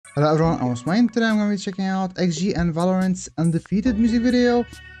Hello everyone, I'm Osman. Today I'm going to be checking out XG and Valorant's Undefeated music video.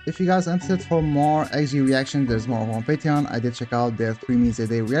 If you guys are interested for more XG reaction, there's more on Patreon. I did check out their 3 meals a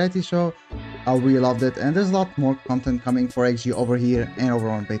day reality show. I really loved it, and there's a lot more content coming for XG over here and over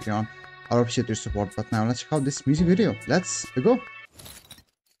on Patreon. I appreciate your support, but now let's check out this music video. Let's go.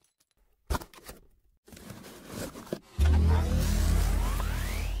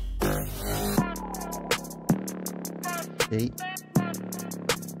 Okay.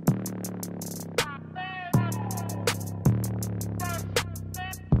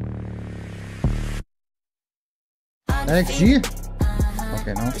 XG?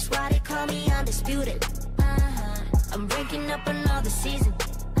 Okay, no. That's why they call me undisputed. I'm breaking up another season.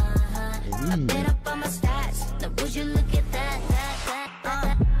 I've been up on my stats. Now would you look at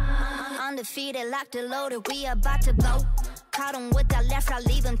that? Undefeated, locked and loaded. We about to blow. Caught him with that left, I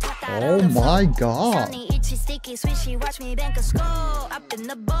leave him tapped out. Oh my god. Sunny, itchy, sticky, swishy. Watch me bank a score. Up in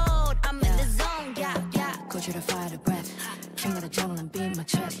the boat, I'm in the zone. Yeah. Coach you to fire the breath. King of the jungle and beat my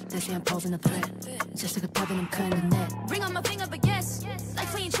chest. They say I'm posing the threat. Just like a pub and I'm cutting the net. Bring on my finger, but yes. Like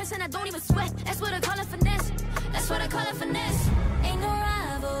playing chess and I don't even sweat. That's what I call it finesse. That's what I call it finesse. Ain't no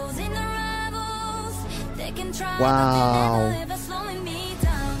rivals, ain't no rivals. They can try, wow. but they never ever slowing me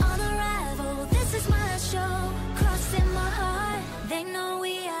down. On arrival, this is my show. Crossing my heart, they know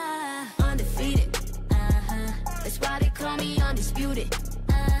we are undefeated. That's why they call me undisputed.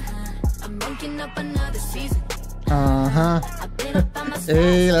 I'm ranking up another season.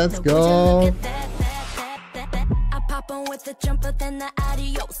 Hey, let's go. I pop on with the jumper, then the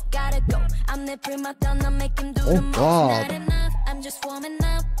adios. Gotta go. I'm the prima donna, make him do the most. Not enough, I'm just warming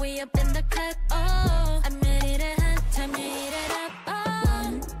up. We up in the cut. Oh, I'm ready to hunt. Time to heat it up. Oh.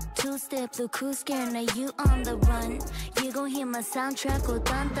 1, 2 steps, look who's scared. Now you on the run. You gon' hear my soundtrack go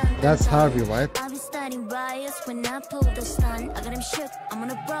dun dun dun. That's Harvey, right? I'll be starting riots when I pull the stun. I got him shook. I'm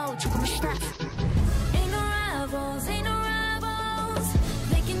on a road. Check my stats. Ain't no rivals, ain't no rivals.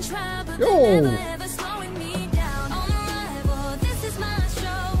 They can try, but they never ever slowing me down. On arrival, this is my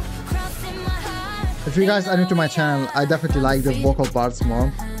show. Crossing my heart. If you guys are new to my channel, I definitely like the vocal parts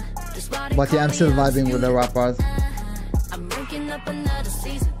more. But yeah, I'm still vibing with the rap part. I'm ranking up another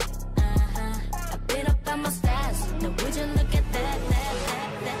season. I've been up on my stats. Now would you look at that?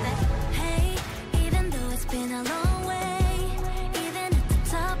 Hey, even though it's been a long way, even at the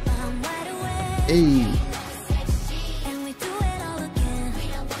top, I'm wide awake. Hey. And we do it all again.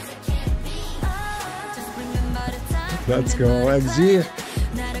 Oh, just remember the time. Let's go, XG.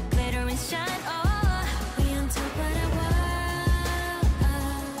 Not a glitter and shine. Oh, we on top of the world.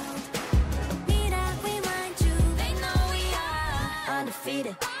 Need I remind you? They know we are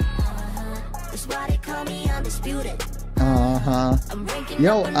undefeated. That's why they call me undisputed. I'm ranking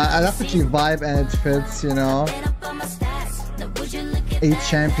Yo, up I another definitely season. vibe and it fits, you know. Been up on my stats. Now would you look at 8 that?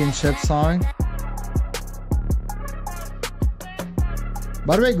 championship song.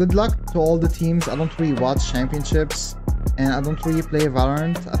 By the way, good luck to all the teams. I don't really watch championships and I don't really play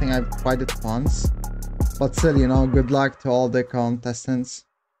Valorant. I think I've tried it once. But still, you know, good luck to all the contestants.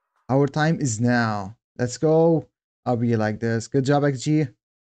 Our time is now. Let's go. I'll be like this. Good job, XG.